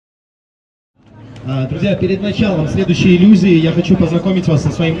Друзья, перед началом следующей иллюзии я хочу познакомить вас со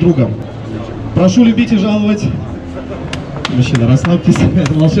своим другом. Прошу любить и жаловать. Мужчина, расслабьтесь,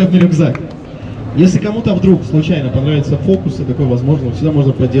 это волшебный рюкзак. Если кому-то вдруг случайно понравится фокус, и такой возможно, всегда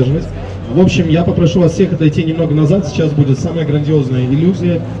можно поддерживать. В общем, я попрошу вас всех отойти немного назад. Сейчас будет самая грандиозная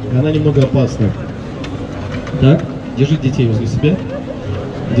иллюзия, и она немного опасная. Так, держите детей возле себя.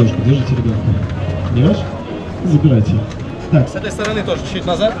 Девушка, держите ребенка. Понимаешь? Забирайте. Так, с этой стороны тоже чуть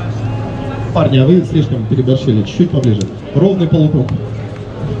назад. Парни, а вы слишком переборщили, чуть-чуть поближе. Ровный полукруг.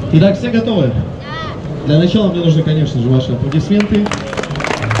 Итак, все готовы? Да. Для начала мне нужны, конечно же, ваши аплодисменты.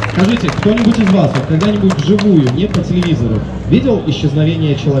 Скажите, кто-нибудь из вас вот когда-нибудь вживую, не по телевизору, видел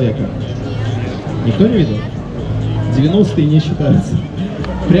исчезновение человека? Никто не видел? 90-е не считаются.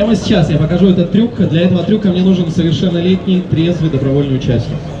 Прямо сейчас я покажу этот трюк. Для этого трюка мне нужен совершеннолетний, трезвый, добровольный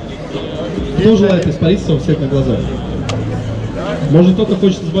участник. Кто желает испариться у всех на глазах? Может, кто-то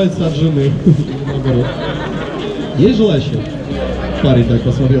хочет избавиться от жены. Наоборот. Есть желающие? Парень так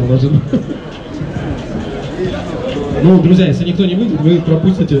посмотрел на жену. Ну, друзья, если никто не выйдет, вы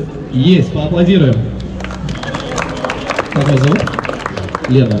пропустите. Есть, поаплодируем. Как вас зовут?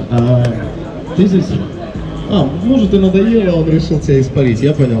 Лена. А ты здесь? Может, и надоело, он решил тебя испарить,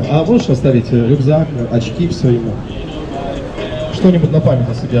 я понял. А можешь оставить рюкзак, очки, все ему? Что-нибудь на память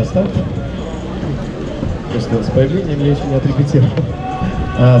о себе оставь. Просто с появлением я еще не отрепетировал.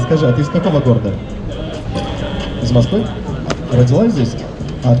 Скажи, а ты из какого города? Из Москвы? Родилась здесь?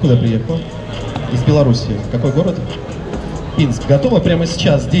 А откуда приехала? Из Белоруссии. Какой город? Пинск. Готова прямо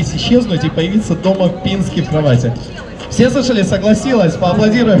сейчас здесь исчезнуть и появиться дома в Пинске в кровати? Все слышали? Согласилась?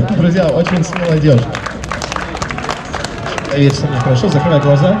 Поаплодируем, друзья. Очень смелая девушка. Доверься мне, хорошо? Закрывай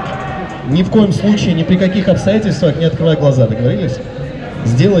глаза. Ни в коем случае, ни при каких обстоятельствах не открывай глаза. Договорились?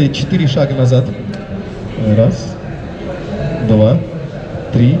 Сделай 4 шага назад. Раз, 2,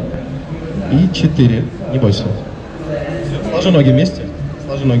 3 и 4. Не бойся. Сложи ноги вместе.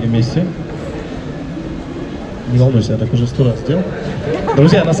 Сложи ноги вместе. Не волнуйся, я так уже 100 раз сделал.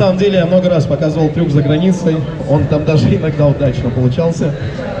 Друзья, на самом деле я много раз показывал трюк за границей. Он там даже иногда удачно получался.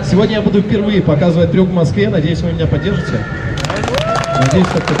 Сегодня я буду впервые показывать трюк в Москве. Надеюсь, вы меня поддержите. Надеюсь,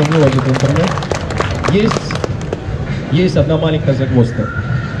 что кто-то выложит в интернет. Есть одна маленькая загвоздка.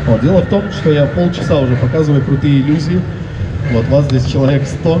 Дело в том, что я полчаса уже показываю крутые иллюзии. Вот вас здесь человек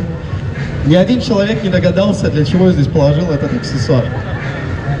 100. Ни один человек не догадался, для чего я здесь положил этот аксессуар.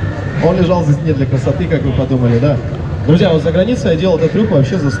 Он лежал здесь не для красоты, как вы подумали, да? Друзья, вот за границей я делал этот трюк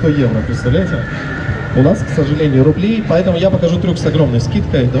вообще за 100 евро, представляете? У нас, к сожалению, рублей, поэтому я покажу трюк с огромной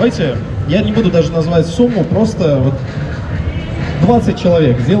скидкой. Давайте, я не буду даже называть сумму, просто вот 20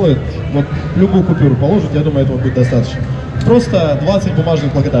 человек сделают, вот любую купюру положат, я думаю, этого будет достаточно. Просто 20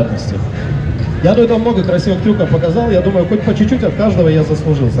 бумажных благодарностей. Я до этого много красивых трюков показал, я думаю, хоть по чуть-чуть от каждого я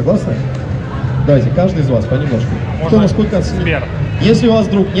заслужил, согласны? Давайте, каждый из вас понемножку. Кто насколько оценит? Если у вас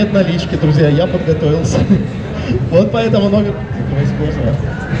вдруг нет налички, друзья, я подготовился. Вот по этому номеру...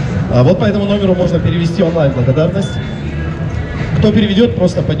 Вот по этому номеру можно перевести онлайн благодарность. Кто переведет,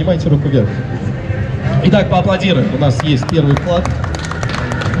 просто поднимайте руку вверх. Итак, поаплодируем. У нас есть первый вклад.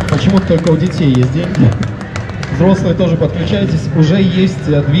 Почему-то только у детей есть деньги. Взрослые тоже подключайтесь. Уже есть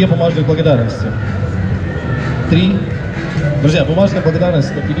 2 бумажных благодарности. 3. Друзья, бумажная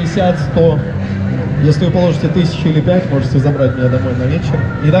благодарность на 50, 100. Если вы положите 1000 или 5, можете забрать меня домой на вечер.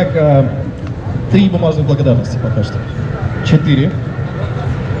 Итак, 3 бумажных благодарности пока что. 4.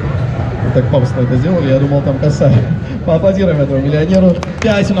 Мы так пафосно это сделали, я думал, там косарь. Поаплодируем этому миллионеру.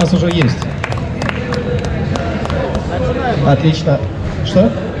 5 у нас уже есть. Отлично.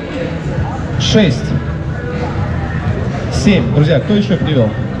 Что? 6. 7. Друзья, кто еще привел?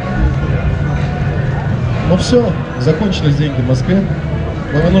 Ну все, закончились деньги в Москве.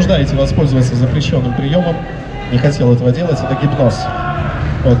 Вы вынуждаете воспользоваться запрещенным приемом. Не хотел этого делать, это гипноз.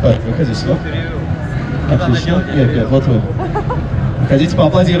 Вот, парень, выходи сюда. Отлично. Нет, вот вы. Выходите,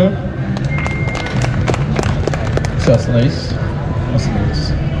 поаплодируем. Все, остановитесь.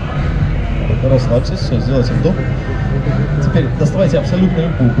 Остановитесь. Расслабьтесь, все, сделайте вдох. Теперь доставайте абсолютно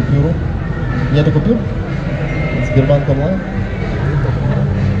любую купюру. Нету купюр? Сбербанк онлайн.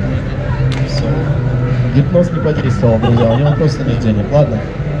 Все. Гипноз не подействовал, друзья, у него просто нет денег. Ладно.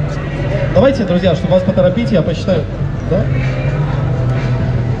 Давайте, друзья, чтобы вас поторопить, я посчитаю. Да?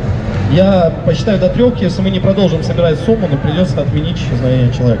 Я посчитаю до 3, если мы не продолжим собирать сумму, но придется отменить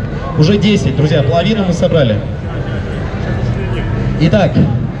исчезновение человека. Уже 10, друзья, половину мы собрали. Итак,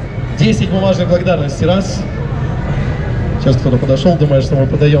 10 бумажных благодарностей. Раз. Сейчас кто-то подошел, думает, что мы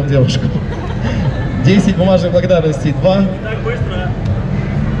подаем девушку. 10 бумажных благодарностей. 2. Так быстро.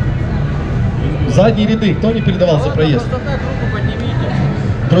 Задние ряды. Кто не передавал за проезд?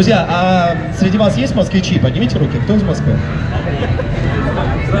 Друзья, а среди вас есть москвичи? Поднимите руки. Кто из Москвы?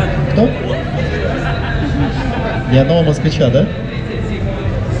 Кто? Ни одного москвича, да?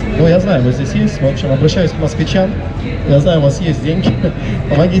 Ну, я знаю, вы здесь есть. В общем, обращаюсь к москвичам. Я знаю, у вас есть деньги.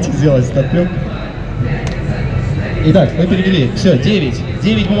 Помогите сделать этот трюк. Итак, мы перевели. Все, 9.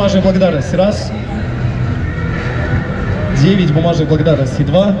 9 бумажных благодарностей. Раз. 9 бумажных благодарностей.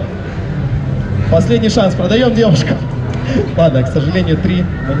 2. Последний шанс. Продаем девушку. Ладно, к сожалению, 3.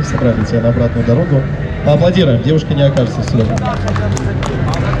 Мы не собрали тебя на обратную дорогу. Поаплодируем. Девушка не окажется сюда.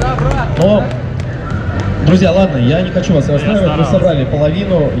 Но, друзья, ладно, я не хочу вас расстраивать. Мы собрали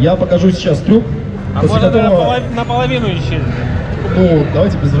половину. Я покажу сейчас трюк. А можно которого... наполовину исчезли? Ну,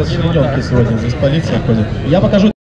 давайте без расчлененки сегодня. Здесь полиция ходит. Я покажу